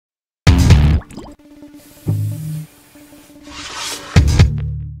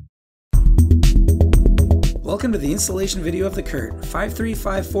Welcome to the installation video of the CURT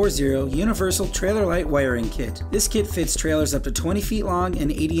 53540 Universal Trailer Light Wiring Kit. This kit fits trailers up to 20 feet long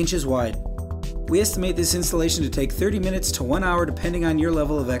and 80 inches wide. We estimate this installation to take 30 minutes to 1 hour depending on your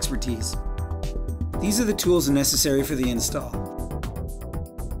level of expertise. These are the tools necessary for the install.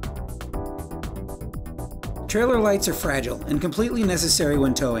 Trailer lights are fragile and completely necessary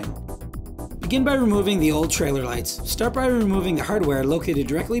when towing. Begin by removing the old trailer lights. Start by removing the hardware located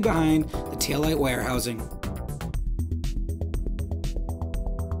directly behind the taillight wire housing.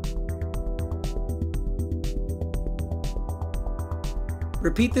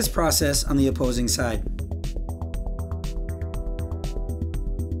 Repeat this process on the opposing side.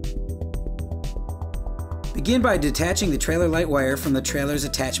 Begin by detaching the trailer light wire from the trailer's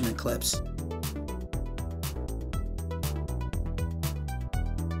attachment clips.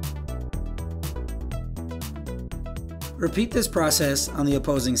 Repeat this process on the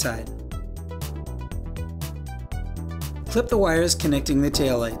opposing side. Clip the wires connecting the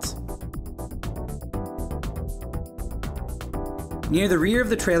taillights. Near the rear of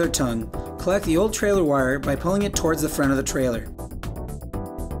the trailer tongue, collect the old trailer wire by pulling it towards the front of the trailer.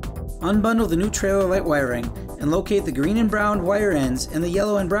 Unbundle the new trailer light wiring and locate the green and brown wire ends and the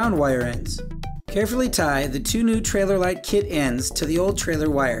yellow and brown wire ends. Carefully tie the two new trailer light kit ends to the old trailer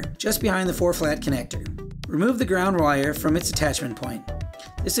wire, just behind the 4-flat connector. Remove the ground wire from its attachment point.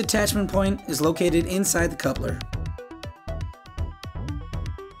 This attachment point is located inside the coupler.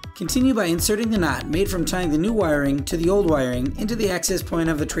 Continue by inserting the knot made from tying the new wiring to the old wiring into the access point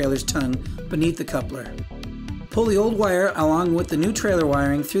of the trailer's tongue beneath the coupler. Pull the old wire along with the new trailer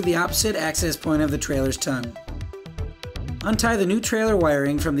wiring through the opposite access point of the trailer's tongue. Untie the new trailer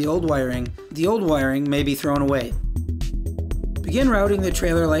wiring from the old wiring. The old wiring may be thrown away. Begin routing the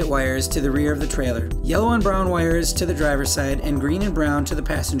trailer light wires to the rear of the trailer. Yellow and brown wires to the driver's side and green and brown to the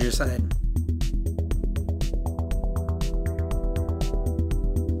passenger side.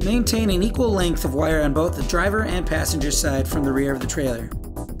 Maintain an equal length of wire on both the driver and passenger side from the rear of the trailer.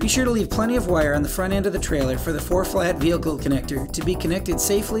 Be sure to leave plenty of wire on the front end of the trailer for the 4-flat vehicle connector to be connected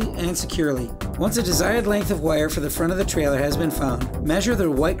safely and securely. Once a desired length of wire for the front of the trailer has been found, measure the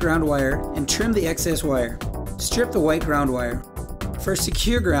white ground wire and trim the excess wire. Strip the white ground wire. For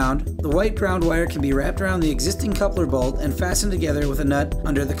secure ground, the white ground wire can be wrapped around the existing coupler bolt and fastened together with a nut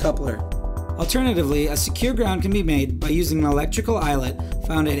under the coupler. Alternatively, a secure ground can be made by using an electrical eyelet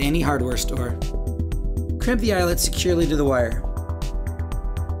found at any hardware store. Crimp the eyelet securely to the wire.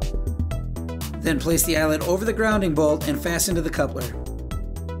 Then place the eyelet over the grounding bolt and fasten to the coupler.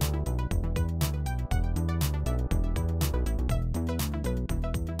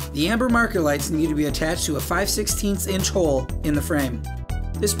 The amber marker lights need to be attached to a 5/16 inch hole in the frame.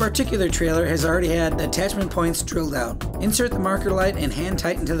 This particular trailer has already had the attachment points drilled out. Insert the marker light and hand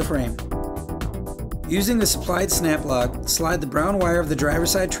tighten to the frame. Using the supplied snap lock, slide the brown wire of the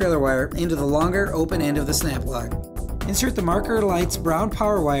driver's side trailer wire into the longer open end of the snap lock. Insert the marker light's brown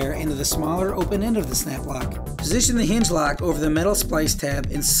power wire into the smaller open end of the snap lock. Position the hinge lock over the metal splice tab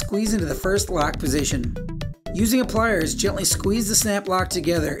and squeeze into the first lock position. Using pliers, gently squeeze the snap lock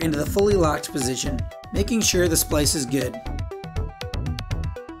together into the fully locked position, making sure the splice is good.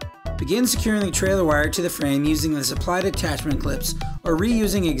 Begin securing the trailer wire to the frame using the supplied attachment clips or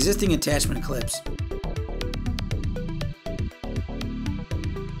reusing existing attachment clips.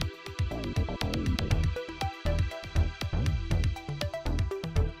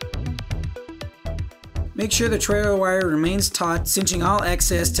 Make sure the trailer wire remains taut, cinching all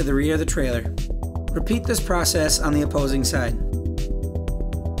excess to the rear of the trailer. Repeat this process on the opposing side.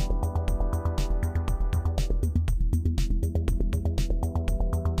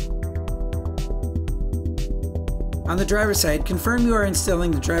 On the driver's side, confirm you are installing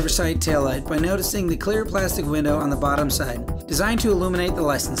the driver's side taillight by noticing the clear plastic window on the bottom side, designed to illuminate the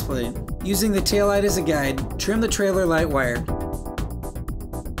license plate. Using the taillight as a guide, trim the trailer light wire.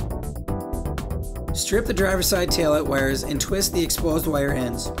 Strip the driver's side taillight wires and twist the exposed wire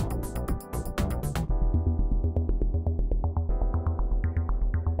ends.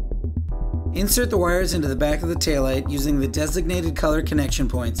 Insert the wires into the back of the taillight using the designated color connection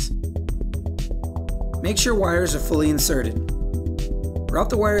points. Make sure wires are fully inserted. Route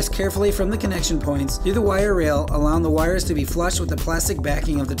the wires carefully from the connection points through the wire rail, allowing the wires to be flush with the plastic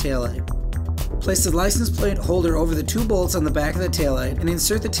backing of the taillight. Place the license plate holder over the two bolts on the back of the taillight and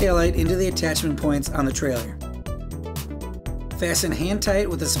insert the taillight into the attachment points on the trailer. Fasten hand tight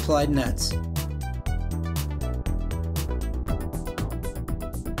with the supplied nuts.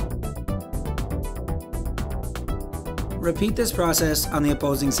 Repeat this process on the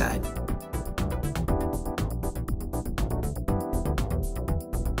opposing side.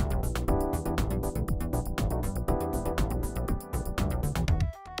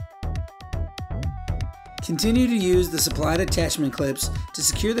 Continue to use the supplied attachment clips to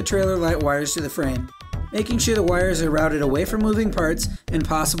secure the trailer light wires to the frame, making sure the wires are routed away from moving parts and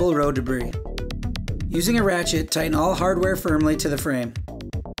possible road debris. Using a ratchet, tighten all hardware firmly to the frame.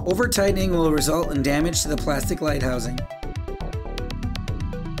 Over-tightening will result in damage to the plastic light housing.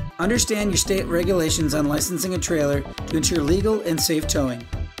 Understand your state regulations on licensing a trailer to ensure legal and safe towing.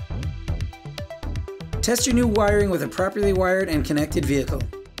 Test your new wiring with a properly wired and connected vehicle.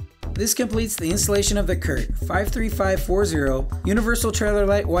 This completes the installation of the CURT 53540 Universal Trailer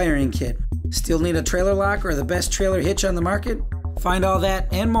Light Wiring Kit. Still need a trailer lock or the best trailer hitch on the market? Find all that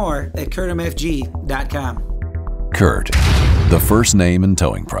and more at CURTMFG.com. CURT, the first name in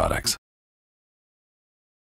towing products.